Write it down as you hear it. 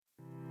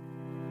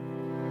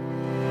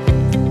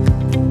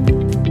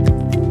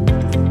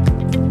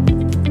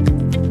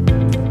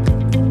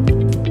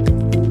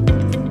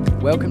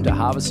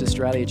Harvest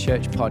Australia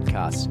Church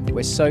podcast.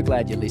 We're so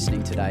glad you're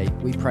listening today.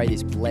 We pray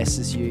this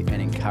blesses you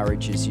and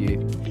encourages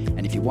you.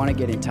 And if you want to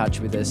get in touch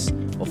with us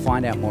or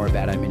find out more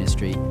about our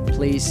ministry,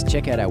 please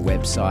check out our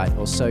website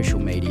or social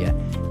media.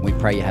 We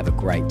pray you have a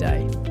great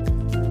day.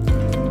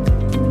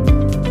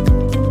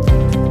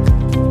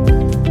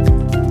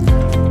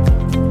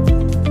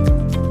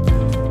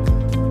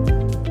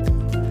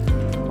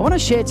 I want to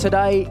share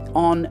today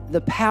on the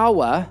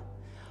power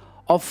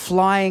of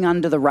flying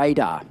under the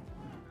radar.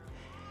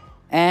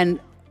 And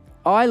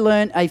I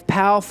learned a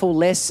powerful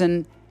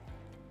lesson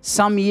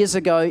some years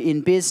ago in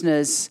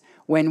business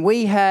when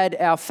we had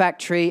our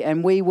factory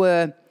and we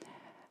were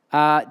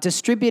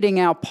distributing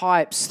our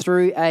pipes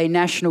through a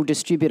national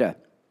distributor.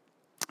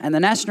 And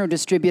the national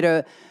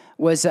distributor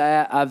was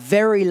a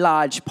very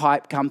large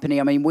pipe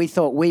company. I mean, we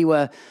thought we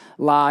were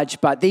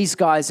large, but these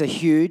guys are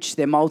huge.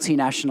 They're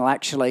multinational,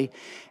 actually.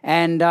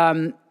 And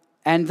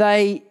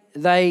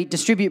they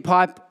distribute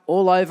pipe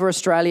all over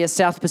Australia,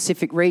 South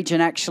Pacific region,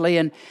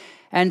 actually.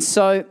 And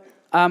so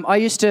I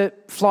used to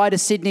fly to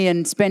Sydney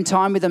and spend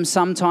time with them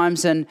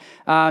sometimes and,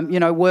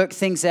 work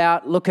things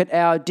out, look at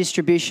our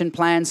distribution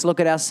plans, look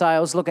at our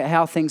sales, look at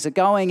how things are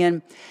going.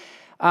 And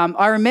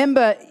I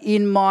remember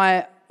in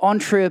my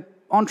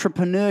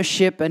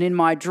entrepreneurship and in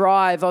my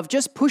drive of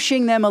just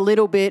pushing them a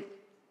little bit,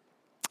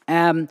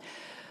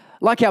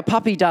 like our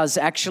puppy does,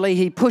 actually.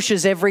 He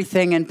pushes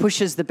everything and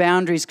pushes the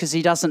boundaries because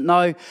he doesn't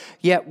know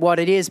yet what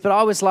it is. But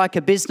I was like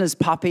a business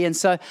puppy. And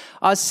so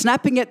I was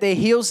snapping at their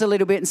heels a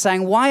little bit and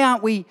saying, why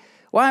aren't we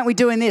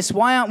doing this?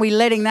 Why aren't we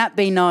letting that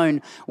be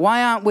known?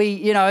 Why aren't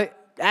we,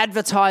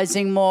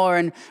 advertising more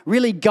and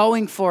really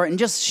going for it and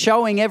just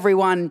showing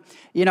everyone,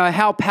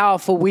 how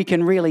powerful we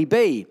can really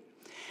be?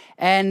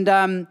 And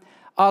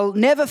I'll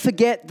never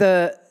forget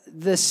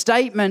the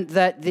statement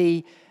that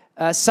the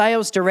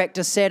sales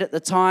director said at the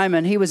time,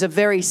 and he was a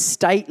very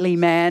stately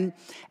man,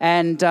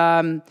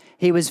 and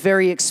he was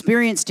very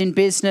experienced in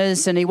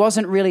business, and he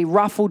wasn't really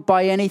ruffled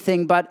by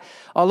anything, but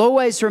I'll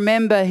always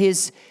remember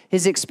his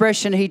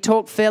expression. He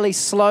talked fairly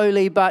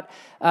slowly, but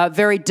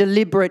very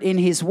deliberate in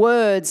his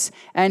words,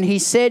 and he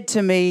said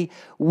to me,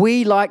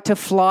 "We like to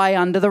fly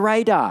under the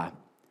radar.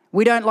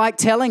 We don't like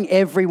telling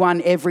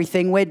everyone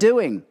everything we're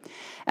doing."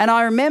 And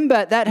I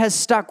remember that has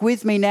stuck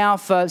with me now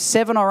for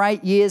 7 or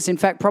 8 years, in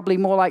fact, probably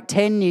more like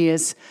 10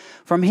 years,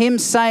 from him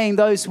saying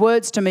those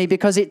words to me,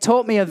 because it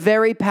taught me a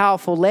very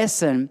powerful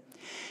lesson,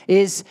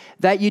 is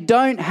that you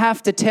don't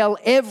have to tell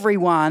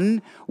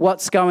everyone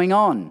what's going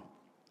on.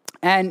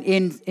 And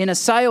in a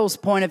sales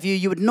point of view,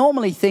 you would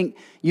normally think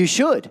you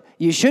should.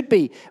 You should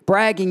be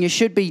bragging. You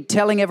should be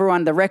telling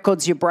everyone the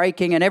records you're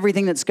breaking and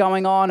everything that's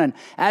going on and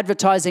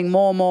advertising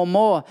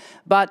more.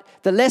 But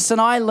the lesson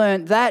I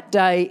learned that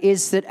day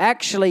is that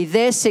actually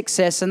their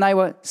success, and they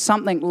were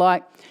something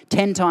like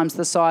 10 times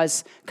the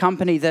size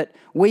company that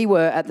we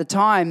were at the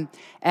time,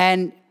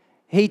 and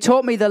he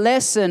taught me the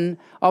lesson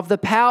of the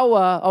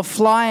power of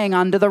flying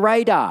under the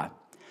radar,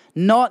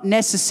 not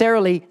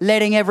necessarily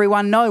letting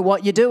everyone know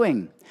what you're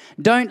doing.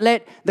 Don't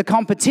let the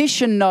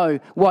competition know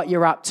what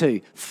you're up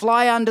to.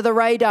 Fly under the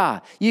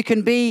radar. You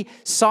can be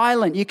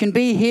silent. You can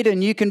be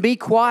hidden. You can be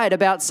quiet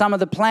about some of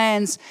the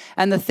plans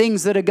and the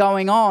things that are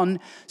going on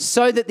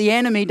so that the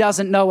enemy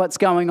doesn't know what's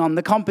going on.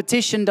 The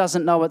competition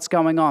doesn't know what's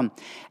going on.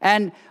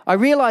 And I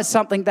realized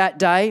something that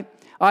day.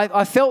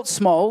 I felt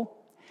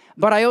small,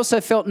 but I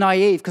also felt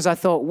naive because I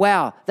thought,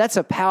 wow, that's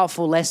a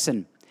powerful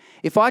lesson.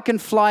 If I can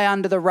fly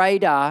under the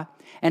radar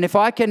and if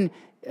I can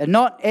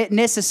not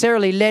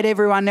necessarily let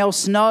everyone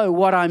else know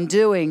what I'm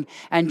doing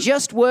and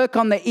just work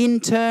on the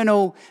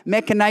internal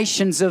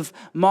machinations of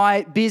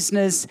my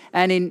business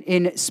and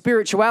in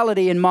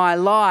spirituality in my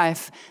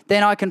life,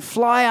 then I can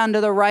fly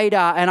under the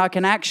radar and I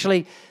can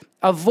actually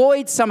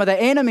avoid some of the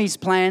enemy's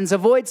plans,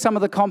 avoid some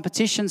of the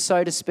competition,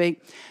 so to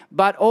speak,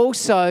 but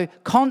also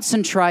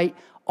concentrate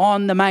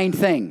on the main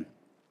thing.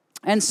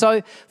 And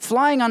so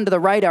flying under the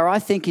radar, I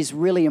think, is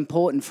really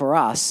important for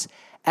us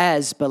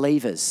as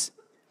believers.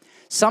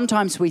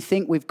 Sometimes we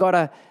think we've got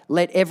to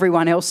let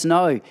everyone else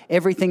know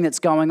everything that's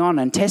going on,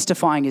 and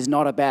testifying is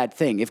not a bad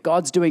thing. If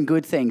God's doing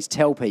good things,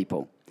 tell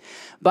people.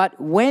 But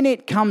when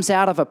it comes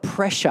out of a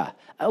pressure,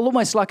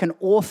 almost like an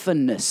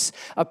orphanness,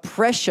 a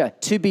pressure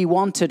to be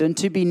wanted and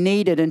to be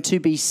needed and to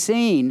be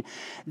seen,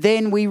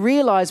 then we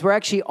realize we're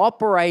actually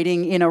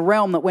operating in a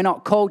realm that we're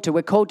not called to.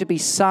 We're called to be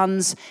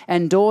sons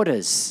and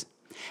daughters.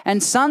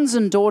 And sons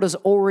and daughters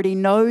already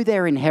know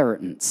their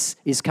inheritance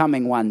is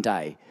coming one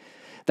day.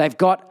 They've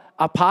got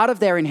a part of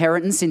their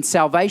inheritance in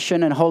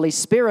salvation and Holy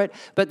Spirit,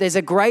 but there's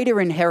a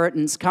greater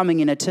inheritance coming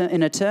in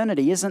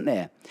eternity, isn't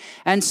there?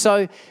 And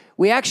so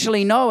we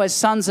actually know as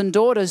sons and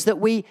daughters that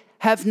we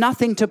have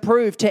nothing to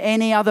prove to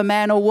any other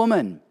man or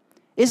woman.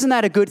 Isn't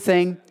that a good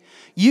thing?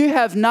 You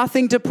have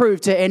nothing to prove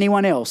to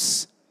anyone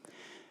else.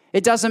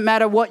 It doesn't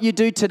matter what you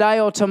do today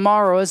or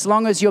tomorrow, as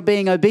long as you're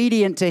being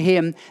obedient to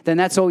Him, then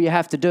that's all you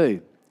have to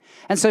do.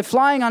 And so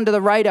flying under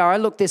the radar, I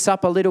looked this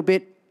up a little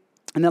bit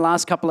in the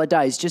last couple of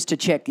days just to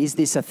check, is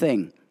this a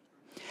thing?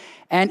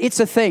 And it's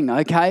a thing,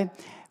 okay?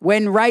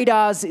 When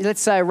radars,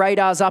 let's say a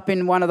radar's up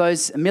in one of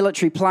those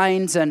military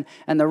planes and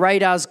the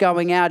radar's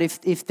going out,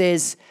 if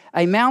there's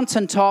a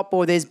mountaintop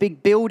or there's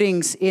big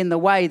buildings in the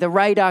way, the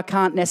radar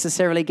can't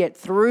necessarily get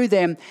through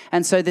them.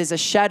 And so there's a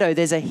shadow,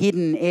 there's a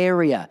hidden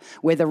area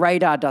where the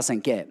radar doesn't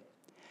get.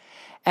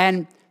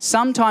 And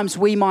sometimes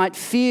we might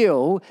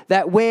feel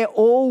that we're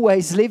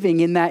always living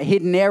in that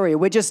hidden area.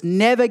 We're just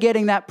never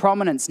getting that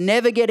prominence,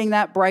 never getting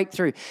that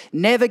breakthrough,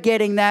 never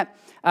getting that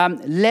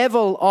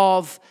level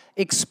of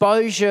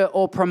exposure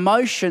or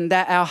promotion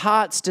that our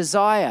hearts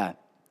desire.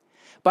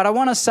 But I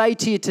want to say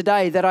to you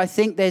today that I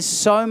think there's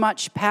so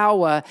much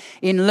power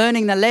in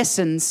learning the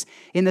lessons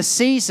in the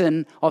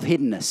season of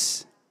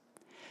hiddenness.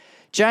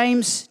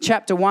 James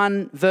chapter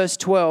 1, verse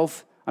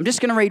 12. I'm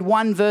just going to read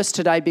one verse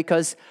today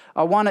because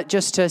I want it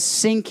just to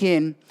sink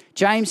in.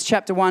 James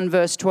chapter 1,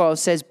 verse 12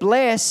 says,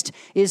 "Blessed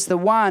is the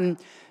one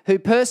who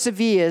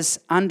perseveres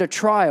under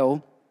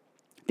trial,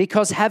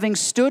 because having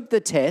stood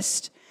the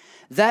test,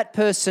 that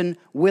person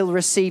will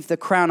receive the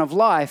crown of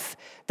life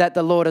that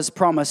the Lord has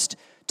promised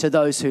to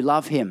those who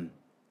love him."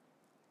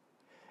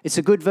 It's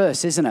a good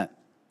verse, isn't it?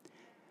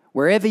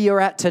 Wherever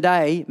you're at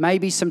today,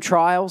 maybe some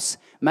trials,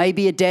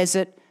 maybe a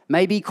desert,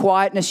 maybe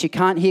quietness, you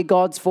can't hear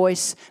God's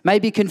voice,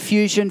 maybe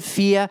confusion,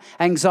 fear,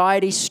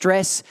 anxiety,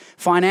 stress,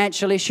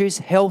 financial issues,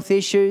 health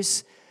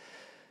issues.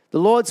 The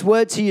Lord's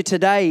word to you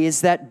today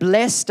is that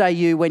blessed are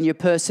you when you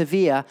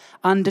persevere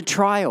under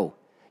trial.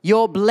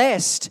 You're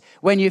blessed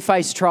when you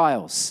face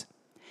trials.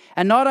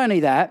 And not only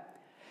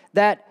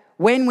that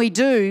when we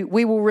do,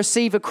 we will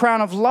receive a crown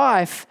of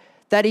life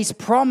that He's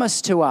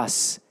promised to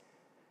us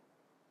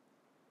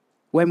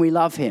when we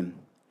love Him.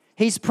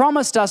 He's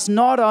promised us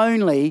not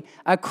only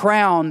a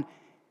crown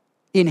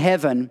in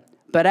heaven,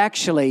 but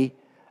actually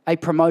a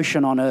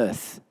promotion on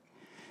earth.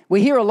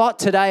 We hear a lot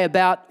today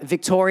about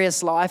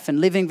victorious life and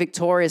living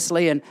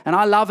victoriously, and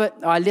I love it.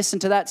 I listen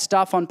to that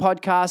stuff on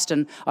podcast,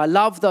 and I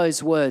love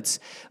those words.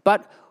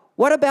 But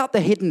what about the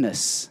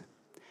hiddenness?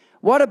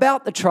 What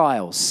about the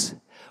trials?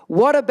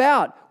 What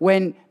about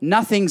when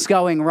nothing's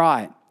going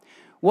right?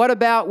 What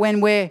about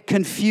when we're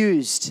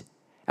confused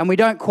and we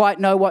don't quite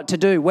know what to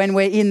do? When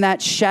we're in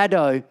that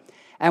shadow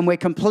and we're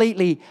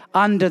completely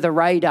under the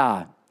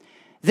radar?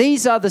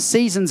 These are the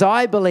seasons,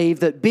 I believe,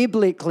 that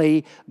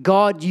biblically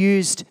God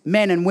used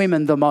men and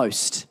women the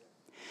most.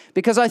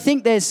 Because I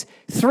think there's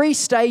 3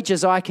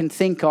 stages I can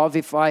think of,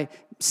 if I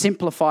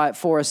simplify it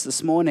for us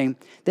this morning.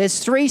 There's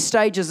 3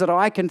 stages that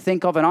I can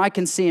think of and I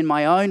can see in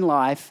my own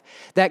life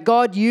that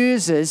God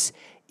uses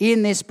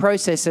in this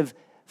process of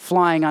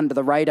flying under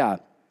the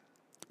radar.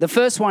 The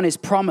first one is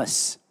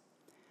promise.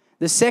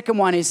 The second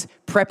one is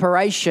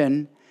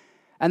preparation.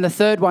 And the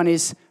third one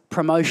is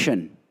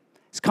promotion.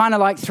 It's kind of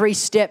like 3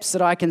 steps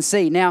that I can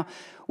see. Now,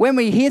 when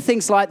we hear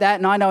things like that,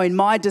 and I know in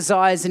my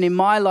desires and in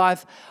my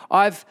life,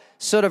 I've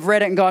sort of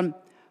read it and gone,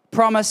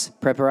 promise,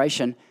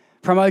 preparation,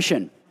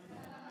 promotion.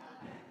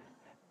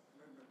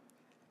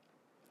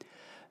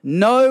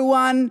 No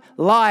one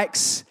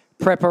likes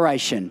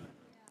preparation.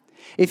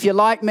 If you're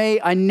like me,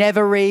 I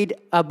never read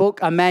a book,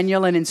 a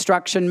manual, an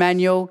instruction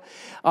manual.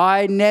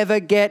 I never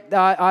get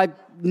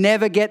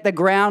the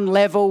ground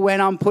level when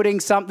I'm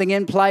putting something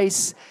in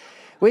place.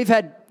 We've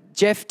had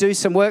Jeff do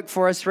some work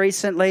for us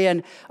recently,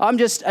 and I'm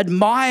just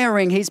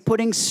admiring. He's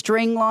putting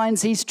string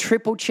lines, he's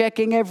triple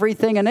checking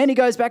everything, and then he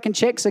goes back and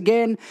checks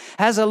again,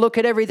 has a look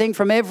at everything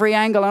from every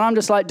angle, and I'm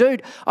just like,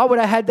 dude, I would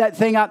have had that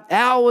thing up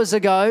hours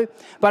ago,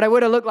 but it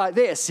would have looked like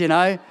this, you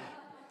know.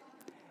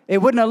 It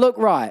wouldn't have looked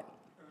right.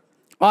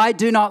 I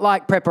do not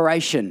like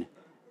preparation.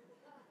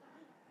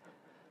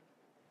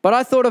 But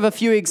I thought of a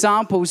few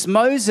examples.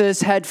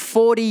 Moses had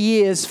 40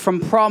 years from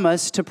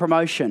promise to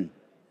promotion.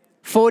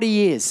 40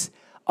 years.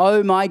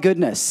 Oh my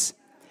goodness.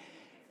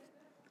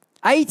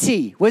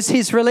 80 was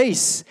his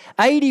release.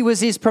 80 was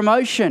his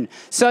promotion.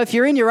 So if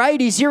you're in your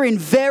 80s, you're in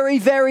very,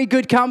 very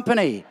good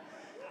company.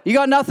 You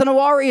got nothing to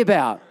worry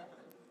about.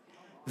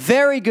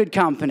 Very good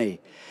company.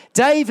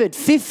 David,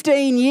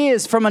 15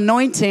 years from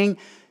anointing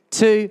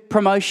to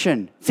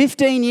promotion.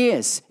 15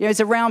 years. You know, it's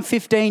around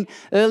 15,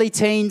 early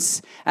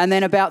teens, and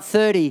then about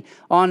 30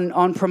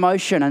 on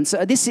promotion. And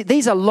so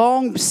these are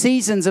long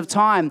seasons of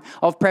time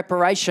of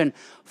preparation.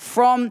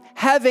 From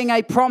having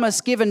a promise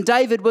given,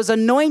 David was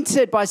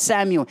anointed by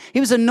Samuel. He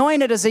was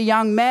anointed as a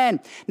young man.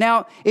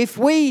 Now, if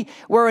we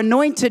were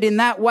anointed in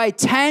that way,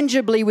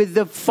 tangibly with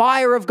the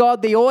fire of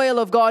God, the oil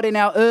of God in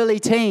our early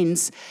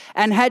teens,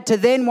 and had to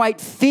then wait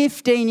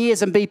 15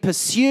 years and be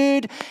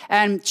pursued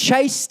and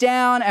chased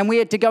down, and we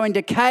had to go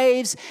into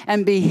caves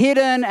and be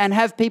hidden and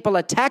have people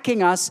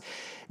attacking us,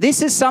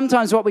 this is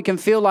sometimes what we can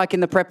feel like in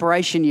the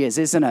preparation years,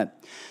 isn't it?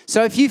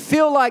 So if you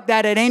feel like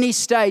that at any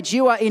stage,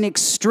 you are in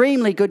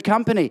extremely good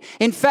company.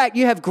 In fact,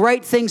 you have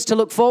great things to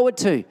look forward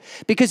to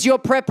because your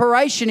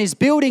preparation is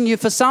building you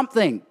for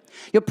something.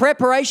 Your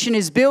preparation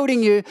is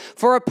building you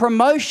for a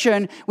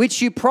promotion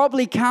which you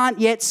probably can't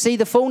yet see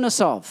the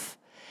fullness of.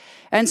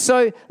 And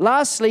so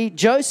lastly,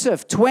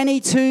 Joseph,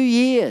 22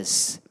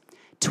 years.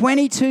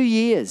 22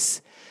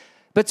 years.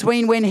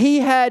 between when he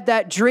had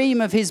that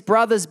dream of his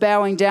brothers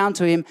bowing down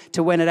to him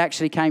to when it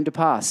actually came to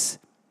pass.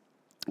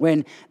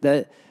 When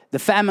the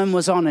famine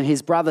was on and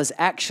his brothers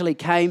actually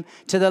came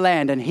to the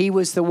land and he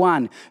was the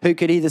one who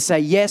could either say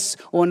yes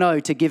or no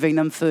to giving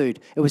them food.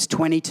 It was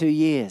 22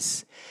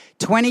 years.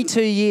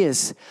 22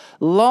 years.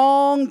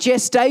 Long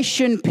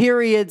gestation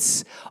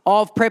periods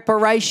of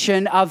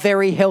preparation are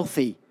very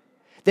healthy.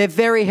 They're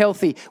very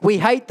healthy. We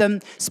hate them,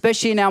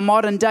 especially in our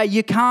modern day.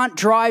 You can't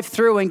drive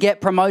through and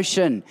get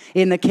promotion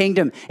in the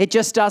kingdom. It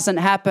just doesn't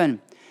happen.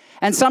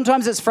 And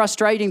sometimes it's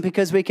frustrating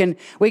because we can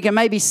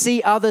maybe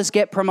see others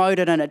get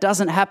promoted and it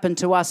doesn't happen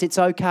to us. It's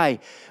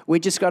okay. We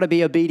just got to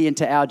be obedient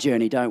to our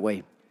journey, don't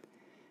we?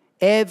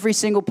 Every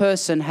single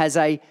person has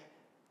a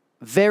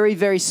very,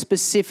 very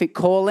specific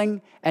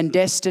calling and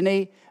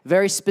destiny,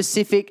 very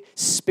specific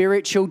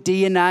spiritual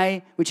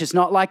DNA, which is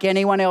not like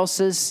anyone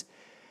else's.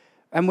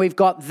 And we've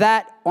got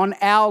that on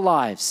our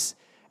lives.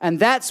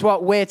 And that's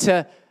what we're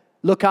to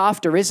look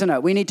after, isn't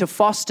it? We need to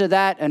foster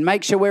that and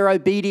make sure we're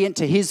obedient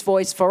to his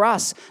voice for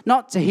us,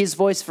 not to his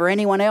voice for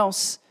anyone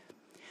else.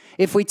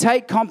 If we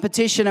take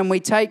competition and we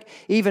take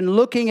even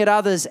looking at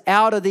others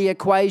out of the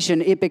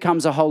equation, it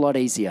becomes a whole lot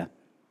easier.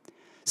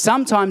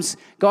 Sometimes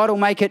God will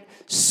make it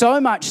so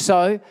much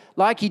so,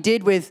 like he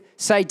did with,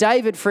 say,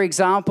 David, for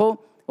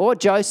example, or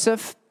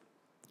Joseph.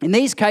 In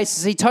these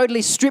cases, he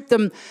totally stripped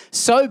them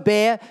so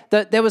bare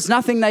that there was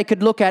nothing they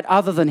could look at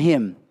other than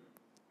him.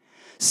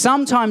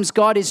 Sometimes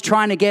God is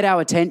trying to get our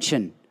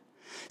attention.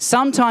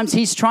 Sometimes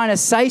he's trying to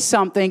say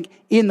something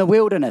in the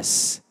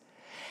wilderness.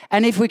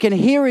 And if we can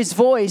hear his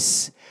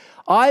voice,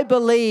 I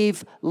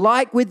believe,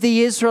 like with the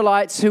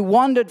Israelites who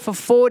wandered for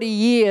 40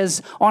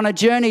 years on a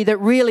journey that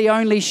really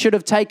only should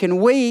have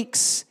taken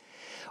weeks,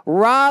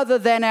 rather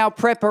than our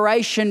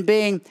preparation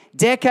being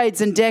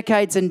decades and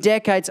decades and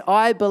decades,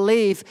 I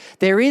believe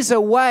there is a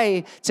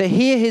way to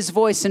hear his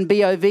voice and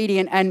be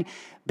obedient and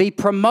be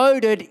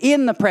promoted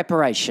in the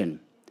preparation.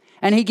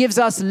 And he gives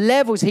us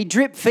levels. He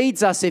drip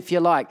feeds us, if you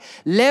like.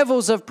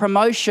 Levels of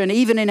promotion,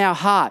 even in our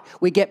heart.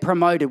 We get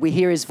promoted. We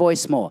hear his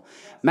voice more.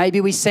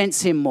 Maybe we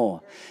sense him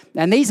more.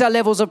 And these are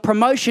levels of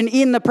promotion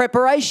in the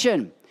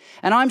preparation.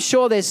 And I'm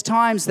sure there's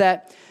times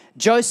that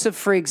Joseph,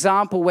 for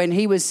example, when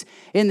he was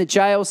in the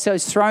jail, so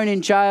he's thrown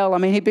in jail. I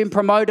mean, he'd been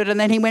promoted and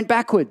then he went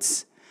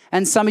backwards.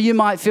 And some of you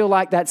might feel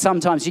like that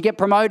sometimes. You get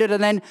promoted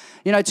and then,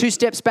 2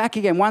 steps back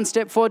again. 1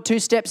 step forward, 2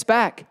 steps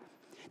back.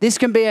 This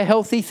can be a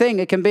healthy thing.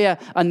 It can be an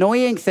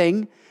annoying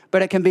thing,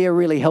 but it can be a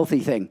really healthy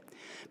thing.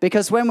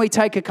 Because when we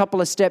take a couple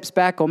of steps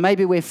back, or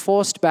maybe we're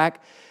forced back,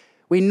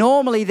 we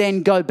normally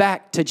then go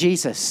back to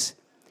Jesus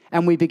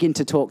and we begin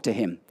to talk to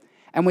him.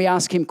 And we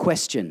ask him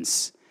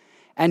questions.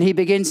 And he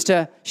begins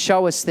to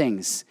show us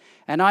things.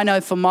 And I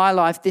know for my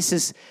life, this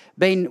has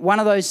been one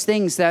of those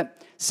things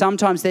that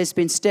sometimes there's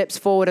been steps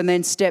forward and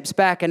then steps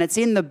back. And it's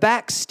in the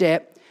back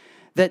step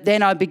that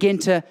then I begin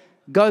to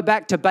go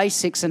back to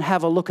basics and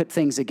have a look at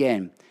things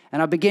again.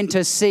 And I begin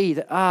to see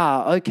that,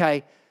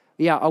 okay,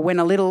 yeah, I went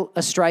a little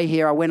astray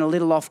here. I went a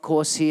little off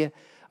course here.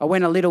 I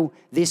went a little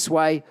this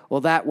way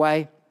or that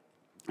way.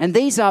 And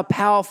these are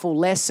powerful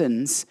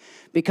lessons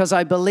because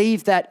I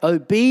believe that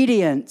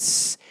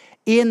obedience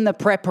in the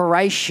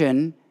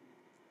preparation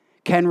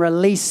can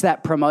release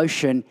that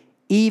promotion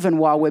even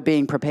while we're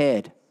being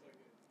prepared.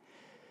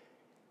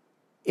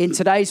 In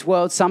today's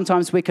world,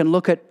 sometimes we can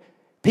look at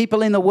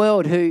people in the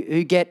world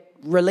who get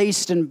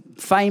released and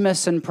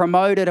famous and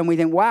promoted, and we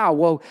think, wow,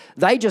 well,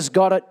 they just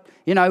got it.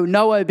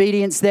 No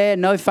obedience there,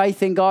 no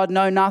faith in God,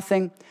 no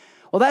nothing.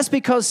 Well, that's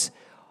because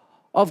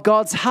of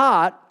God's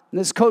heart, and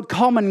it's called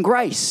common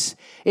grace.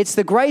 It's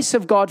the grace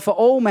of God for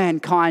all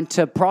mankind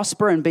to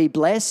prosper and be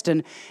blessed,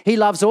 and he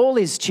loves all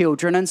his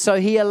children, and so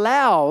he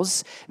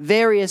allows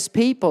various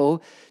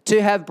people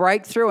to have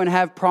breakthrough and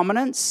have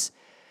prominence.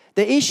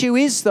 The issue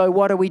is, though,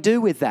 what do we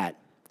do with that?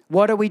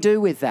 What do we do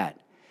with that?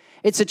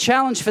 It's a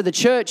challenge for the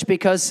church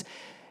because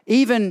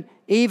even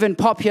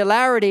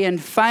popularity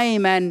and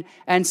fame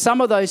and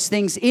some of those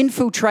things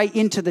infiltrate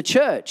into the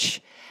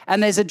church.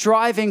 And there's a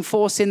driving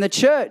force in the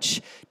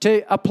church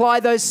to apply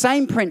those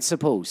same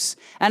principles.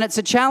 And it's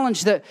a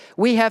challenge that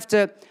we have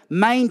to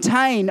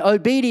maintain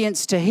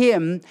obedience to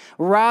him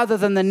rather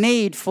than the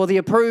need for the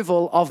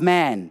approval of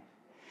man.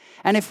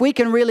 And if we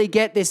can really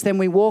get this, then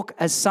we walk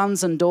as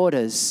sons and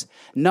daughters,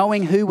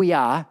 knowing who we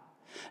are,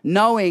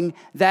 knowing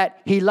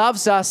that he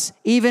loves us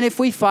even if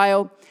we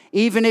fail,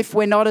 even if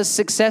we're not as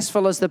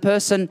successful as the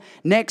person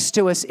next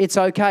to us, it's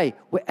okay.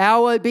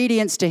 Our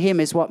obedience to him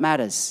is what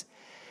matters.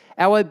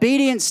 Our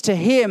obedience to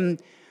him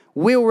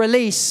will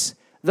release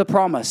the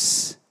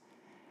promise.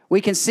 We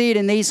can see it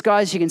in these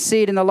guys. You can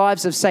see it in the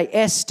lives of, say,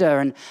 Esther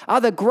and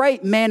other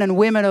great men and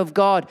women of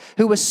God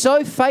who were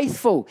so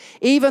faithful,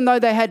 even though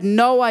they had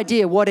no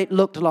idea what it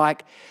looked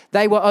like.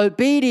 They were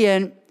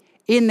obedient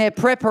in their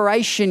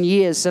preparation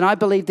years. And I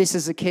believe this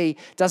is the key.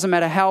 Doesn't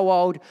matter how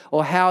old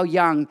or how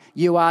young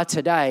you are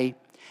today,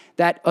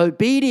 that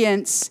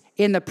obedience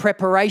in the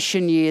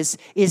preparation years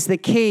is the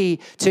key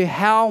to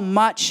how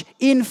much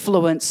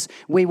influence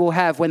we will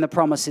have when the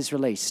promise is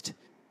released.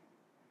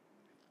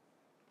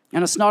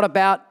 And it's not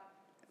about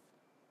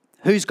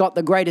who's got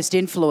the greatest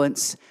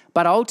influence,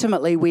 but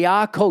ultimately we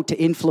are called to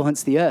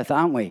influence the earth,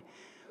 aren't we?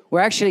 We're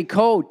actually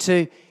called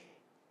to,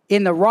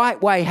 in the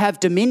right way, have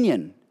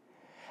dominion.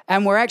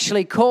 And we're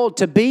actually called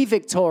to be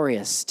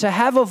victorious, to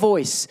have a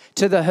voice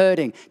to the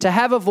hurting, to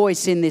have a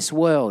voice in this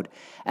world.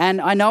 And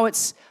I know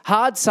it's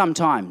hard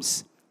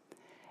sometimes.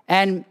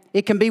 And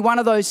it can be one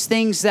of those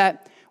things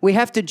that we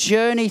have to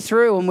journey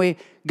through, and we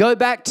go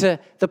back to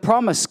the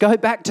promise, go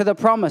back to the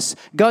promise,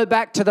 go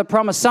back to the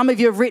promise. Some of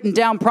you have written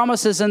down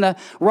promises and the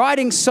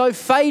writing's so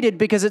faded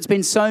because it's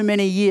been so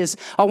many years.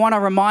 I want to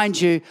remind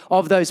you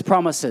of those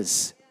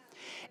promises.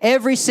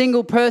 Every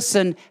single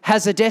person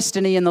has a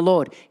destiny in the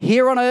Lord,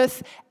 here on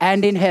earth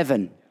and in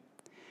heaven.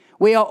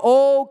 We are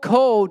all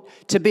called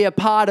to be a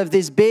part of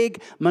this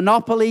big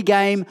monopoly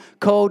game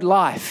called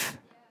life.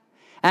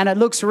 And it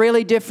looks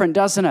really different,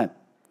 doesn't it?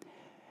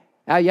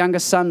 Our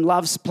youngest son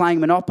loves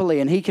playing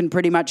Monopoly, and he can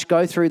pretty much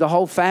go through the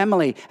whole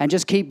family and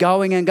just keep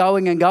going and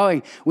going and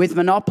going with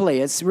Monopoly.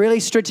 It's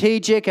really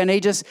strategic, and he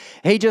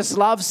just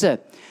loves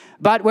it.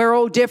 But we're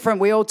all different.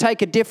 We all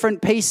take a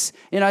different piece.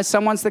 You know,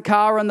 someone's the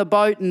car and the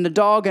boat and the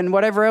dog and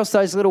whatever else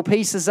those little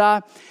pieces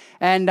are.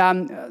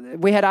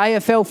 And we had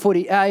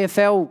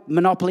AFL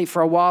Monopoly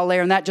for a while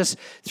there, and that just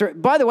threw.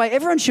 By the way,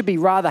 everyone should be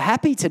rather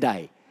happy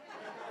today.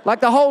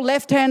 Like the whole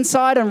left-hand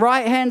side and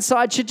right-hand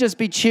side should just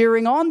be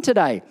cheering on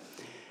today.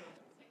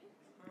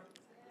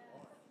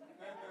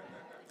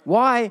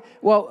 Why?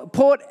 Well,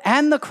 Port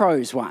and the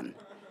Crows won.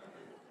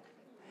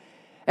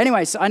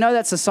 Anyways, I know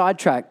that's a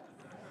sidetrack.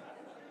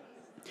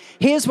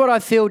 Here's what I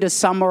feel to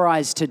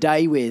summarize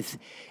today with,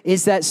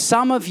 is that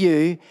some of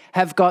you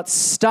have got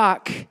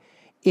stuck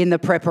in the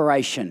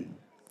preparation.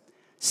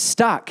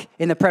 Stuck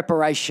in the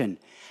preparation.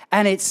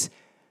 And it's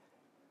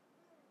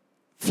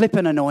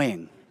flippin'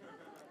 annoying.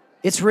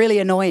 It's really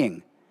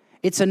annoying.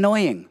 It's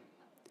annoying.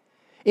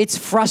 It's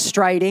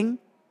frustrating.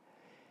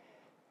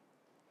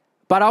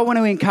 But I want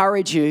to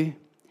encourage you,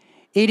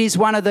 it is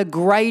one of the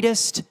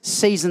greatest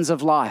seasons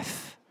of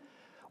life.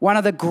 One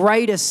of the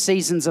greatest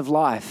seasons of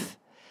life.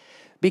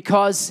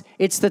 Because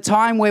it's the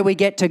time where we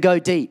get to go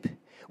deep.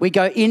 We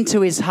go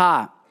into his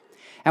heart.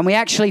 And we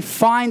actually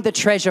find the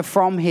treasure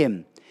from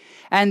him.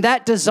 And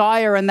that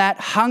desire and that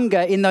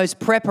hunger in those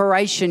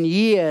preparation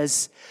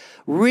years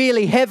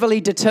really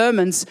heavily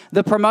determines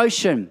the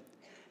promotion.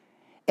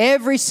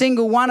 Every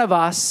single one of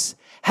us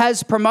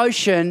has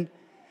promotion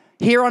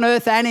here on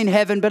earth and in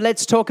heaven, but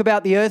let's talk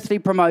about the earthly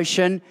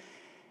promotion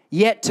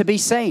yet to be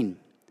seen.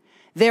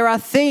 There are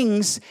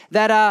things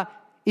that are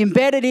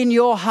embedded in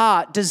your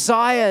heart,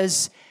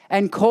 desires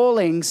and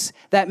callings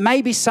that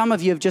maybe some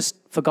of you have just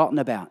forgotten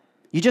about.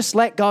 You just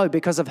let go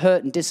because of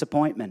hurt and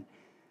disappointment.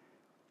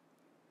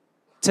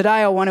 Today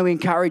I want to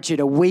encourage you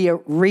to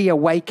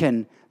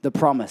reawaken the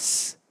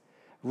promise.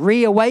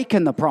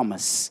 Reawaken the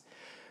promise.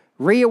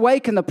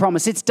 Reawaken the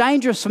promise. It's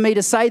dangerous for me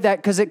to say that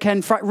because it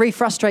can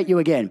refrustrate you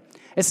again.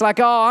 It's like,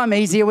 oh, I'm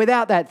easier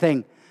without that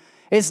thing.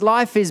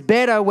 Life is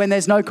better when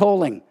there's no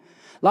calling.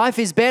 Life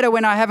is better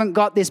when I haven't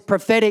got this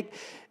prophetic,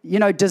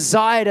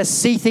 desire to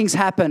see things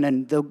happen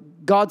and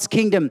God's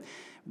kingdom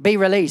be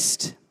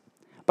released.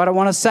 But I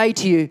want to say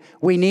to you,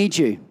 we need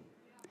you.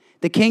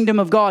 The kingdom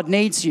of God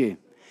needs you.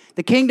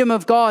 The kingdom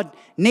of God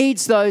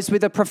needs those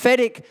with a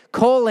prophetic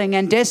calling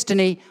and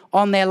destiny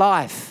on their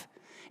life.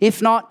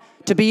 If not,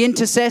 to be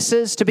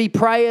intercessors, to be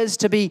prayers,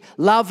 to be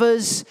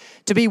lovers,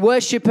 to be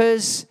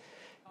worshipers,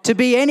 to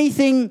be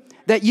anything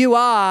that you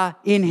are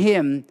in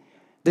him.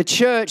 The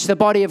church, the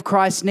body of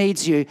Christ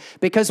needs you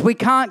because we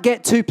can't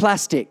get too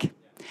plastic.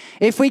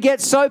 If we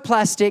get so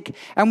plastic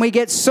and we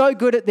get so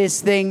good at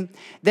this thing,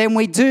 then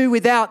we do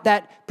without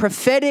that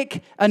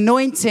prophetic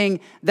anointing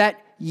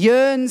that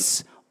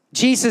yearns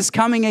Jesus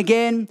coming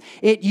again.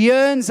 It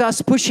yearns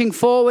us pushing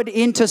forward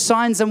into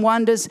signs and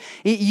wonders.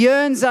 It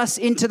yearns us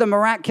into the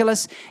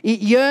miraculous. It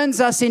yearns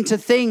us into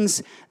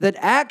things that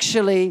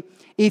actually,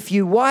 if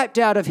you wiped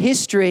out of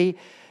history,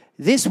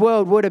 this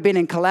world would have been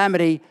in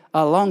calamity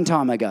a long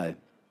time ago.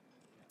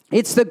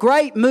 It's the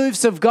great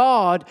moves of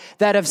God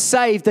that have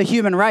saved the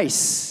human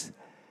race.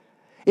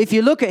 If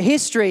you look at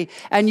history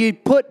and you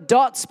put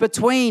dots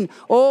between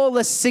all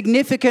the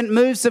significant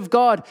moves of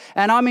God,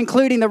 and I'm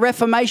including the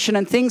Reformation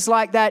and things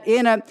like that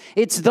in it,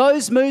 it's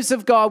those moves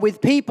of God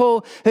with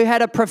people who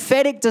had a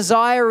prophetic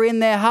desire in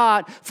their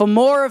heart for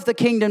more of the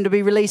kingdom to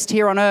be released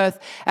here on earth.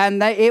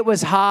 And it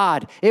was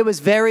hard. It was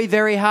very,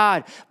 very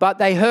hard. But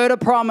they heard a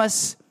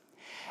promise.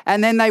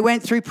 And then they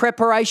went through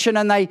preparation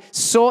and they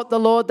sought the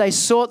Lord,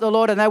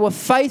 and they were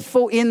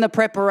faithful in the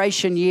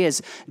preparation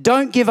years.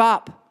 Don't give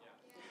up.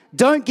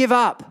 Don't give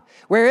up.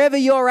 Wherever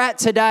you're at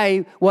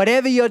today,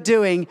 whatever you're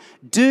doing,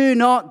 do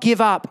not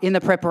give up in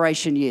the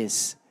preparation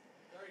years.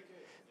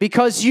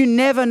 Because you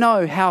never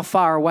know how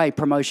far away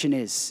promotion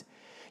is.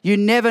 You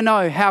never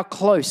know how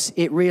close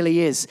it really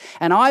is.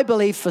 And I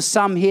believe for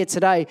some here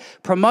today,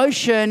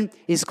 promotion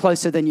is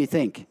closer than you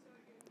think.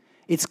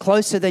 It's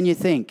closer than you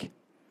think.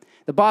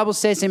 The Bible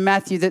says in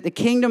Matthew that the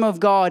kingdom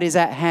of God is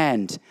at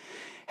hand.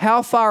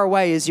 How far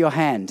away is your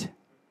hand?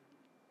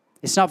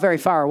 It's not very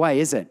far away,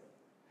 is it?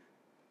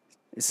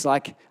 It's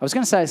like, I was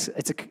going to say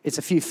it's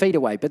a few feet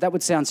away, but that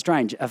would sound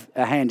strange.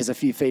 A hand is a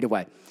few feet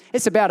away.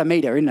 It's about a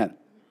meter, isn't it?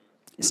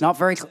 It's not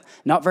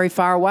very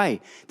far away.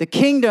 The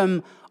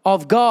kingdom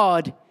of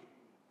God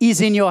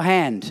is in your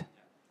hand.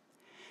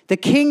 The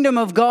kingdom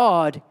of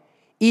God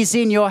is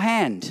in your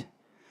hand.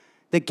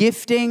 The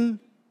gifting,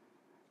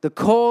 the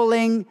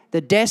calling,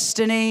 the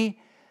destiny.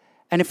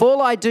 And if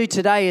all I do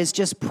today is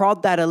just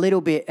prod that a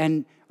little bit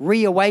and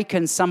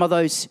reawaken some of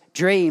those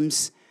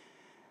dreams,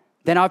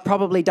 then I've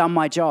probably done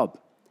my job.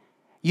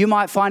 You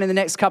might find in the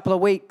next couple of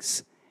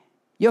weeks,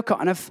 you're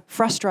kind of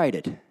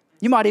frustrated.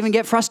 You might even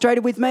get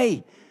frustrated with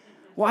me.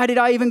 Why did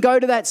I even go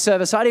to that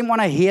service? I didn't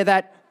want to hear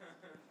that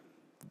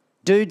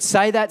dude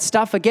say that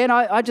stuff again.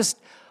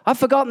 I've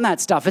forgotten that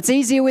stuff. It's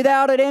easier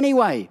without it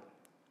anyway.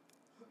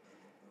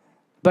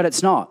 But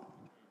it's not.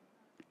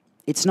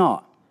 It's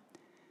not.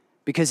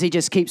 Because he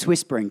just keeps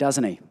whispering,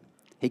 doesn't he?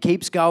 He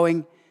keeps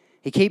going.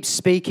 He keeps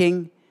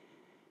speaking.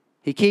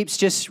 He keeps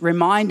just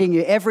reminding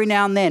you every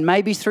now and then,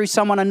 maybe through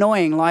someone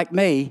annoying like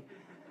me,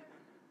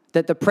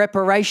 that the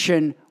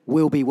preparation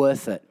will be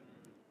worth it.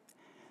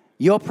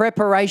 Your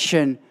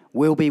preparation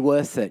will be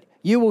worth it.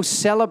 You will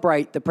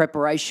celebrate the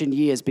preparation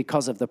years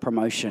because of the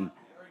promotion.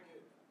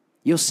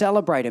 You'll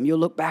celebrate them. You'll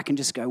look back and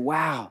just go,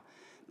 wow,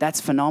 that's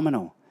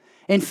phenomenal.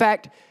 In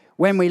fact,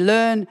 when we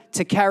learn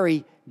to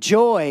carry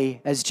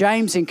joy, as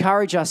James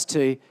encouraged us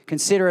to,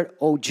 consider it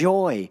all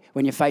joy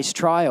when you face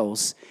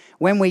trials.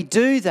 When we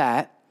do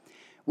that,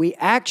 we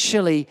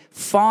actually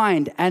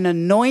find an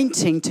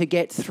anointing to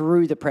get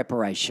through the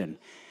preparation.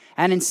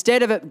 And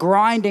instead of it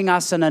grinding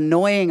us and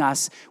annoying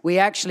us, we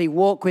actually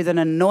walk with an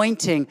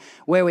anointing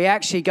where we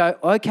actually go,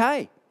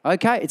 okay,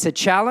 it's a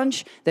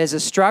challenge, there's a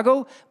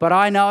struggle, but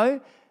I know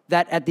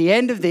that at the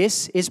end of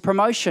this is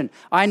promotion.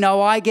 I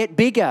know I get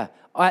bigger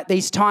at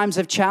these times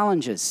of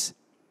challenges.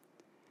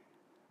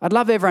 I'd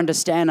love everyone to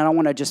stand, and I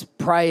want to just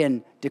pray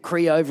and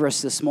decree over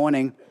us this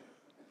morning.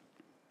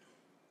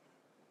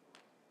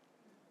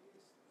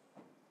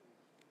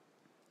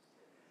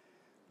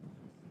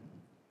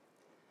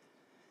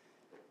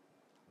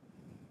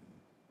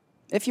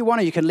 If you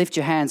want to, you can lift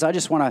your hands. I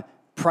just want to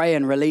pray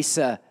and release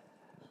a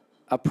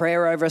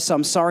prayer over us.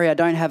 I'm sorry I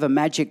don't have a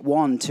magic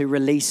wand to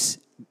release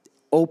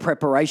all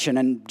preparation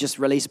and just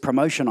release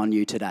promotion on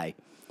you today.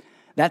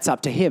 That's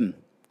up to him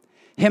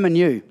and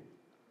you.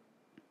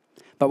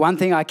 But one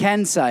thing I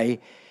can say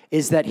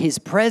is that his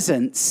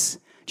presence,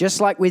 just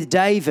like with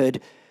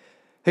David,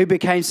 who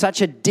became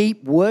such a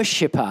deep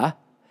worshiper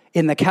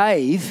in the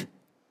cave,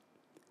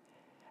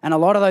 and a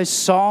lot of those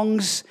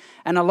songs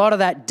and a lot of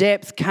that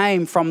depth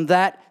came from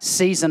that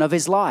season of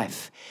his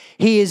life.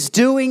 He is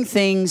doing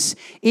things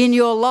in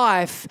your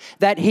life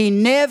that he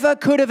never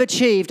could have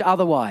achieved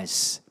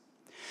otherwise.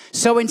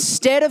 So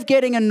instead of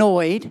getting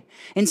annoyed,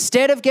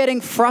 instead of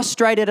getting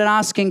frustrated and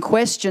asking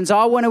questions,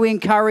 I want to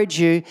encourage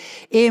you,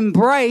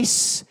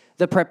 embrace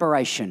the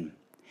preparation.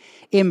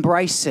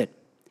 Embrace it.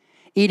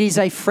 It is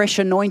a fresh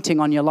anointing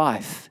on your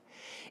life.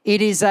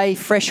 It is a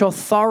fresh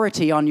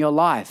authority on your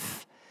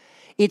life.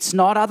 It's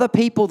not other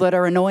people that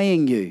are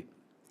annoying you.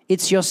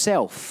 It's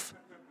yourself.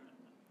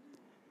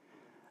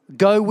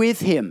 Go with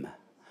him.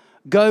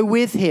 Go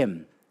with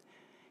him.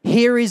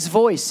 Hear his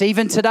voice.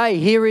 Even today,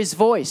 hear his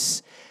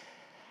voice.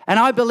 And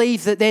I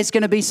believe that there's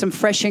going to be some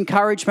fresh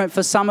encouragement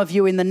for some of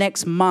you in the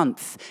next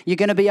month. You're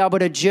going to be able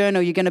to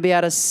journal. You're going to be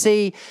able to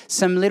see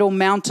some little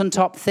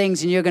mountaintop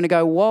things, and you're going to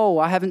go, whoa,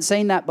 I haven't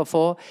seen that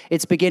before.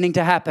 It's beginning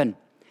to happen.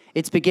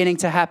 It's beginning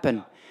to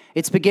happen.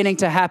 It's beginning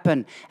to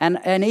happen.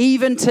 And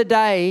even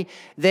today,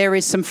 there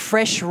is some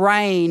fresh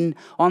rain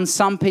on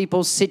some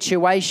people's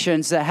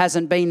situations that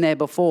hasn't been there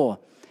before.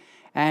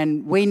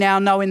 And we now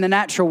know in the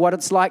natural what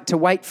it's like to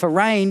wait for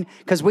rain,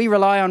 because we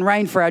rely on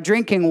rain for our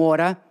drinking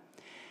water.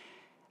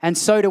 And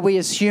so do we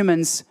as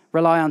humans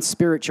rely on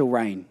spiritual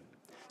rain.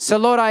 So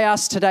Lord, I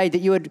ask today that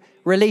you would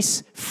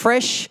release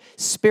fresh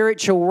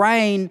spiritual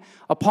rain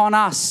upon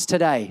us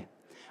today.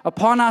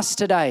 Upon us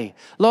today.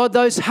 Lord,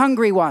 those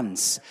hungry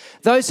ones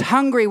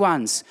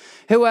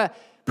who are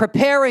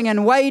preparing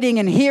and waiting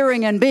and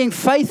hearing and being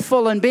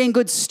faithful and being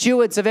good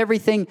stewards of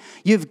everything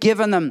you've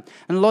given them.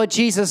 And Lord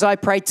Jesus, I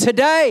pray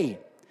today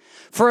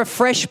for a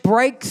fresh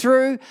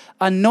breakthrough,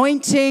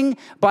 anointing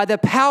by the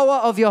power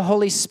of your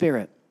Holy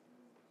Spirit.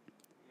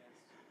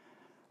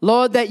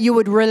 Lord, that you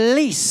would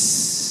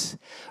release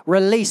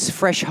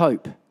fresh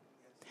hope.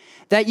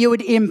 That you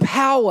would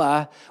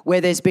empower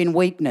where there's been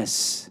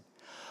weakness.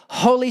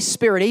 Holy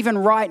Spirit, even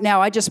right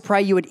now, I just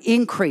pray you would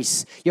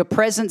increase your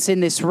presence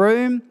in this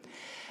room.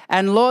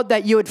 And Lord,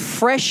 that you would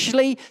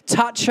freshly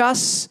touch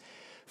us.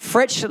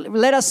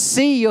 Let us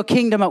see your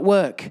kingdom at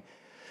work.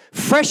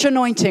 Fresh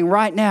anointing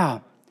right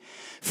now.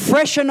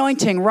 Fresh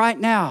anointing right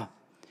now.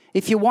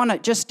 If you want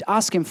it, just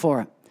ask him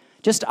for it.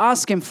 Just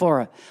ask him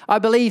for it. I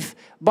believe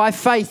by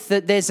faith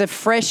that there's a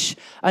fresh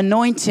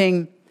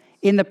anointing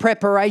in the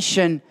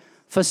preparation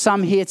for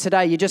some here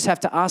today. You just have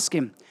to ask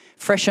him.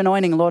 Fresh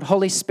anointing, Lord.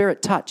 Holy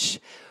Spirit, touch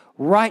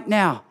right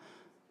now.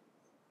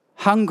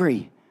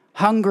 Hungry.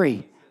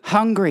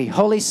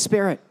 Holy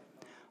Spirit.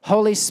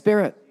 Holy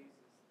Spirit.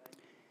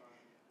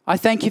 I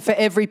thank you for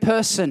every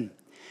person.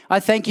 I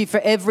thank you for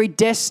every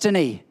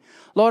destiny.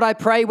 Lord, I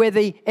pray where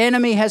the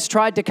enemy has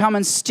tried to come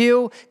and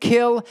steal,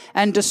 kill,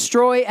 and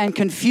destroy and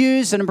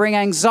confuse and bring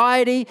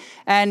anxiety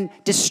and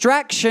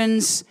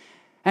distractions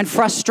and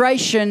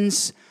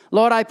frustrations,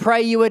 Lord, I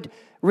pray you would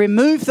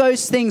remove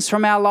those things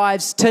from our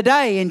lives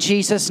today in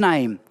Jesus'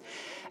 name,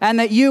 and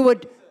that you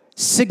would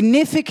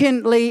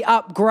significantly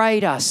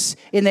upgrade us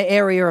in the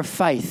area of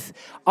faith.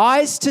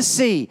 Eyes to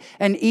see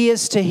and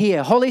ears to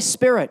hear. Holy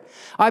Spirit,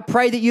 I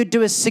pray that you'd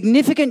do a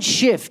significant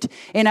shift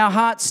in our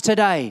hearts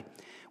today,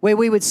 where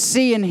we would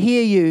see and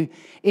hear you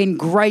in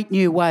great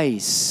new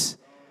ways.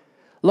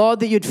 Lord,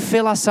 that you'd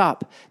fill us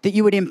up, that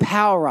you would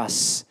empower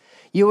us.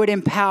 You would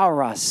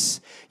empower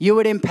us. You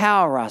would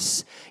empower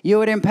us. You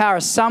would empower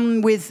us.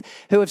 Some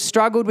who have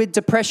struggled with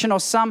depression, or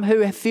some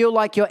who feel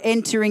like you're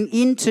entering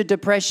into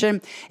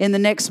depression in the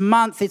next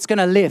month, it's going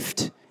to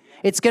lift.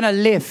 It's going to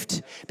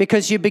lift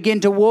because you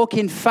begin to walk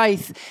in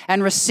faith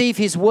and receive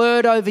His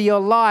word over your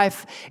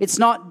life.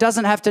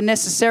 Doesn't have to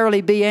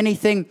necessarily be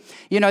anything,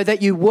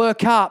 that you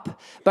work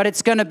up, but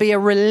it's going to be a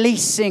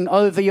releasing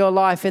over your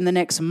life in the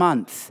next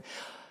month.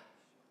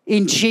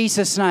 In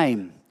Jesus'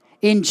 name,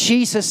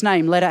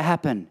 let it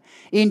happen.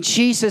 In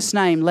Jesus'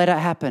 name, let it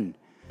happen.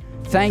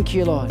 Thank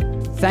you, Lord.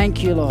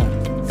 Thank you,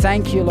 Lord.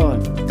 Thank you,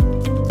 Lord.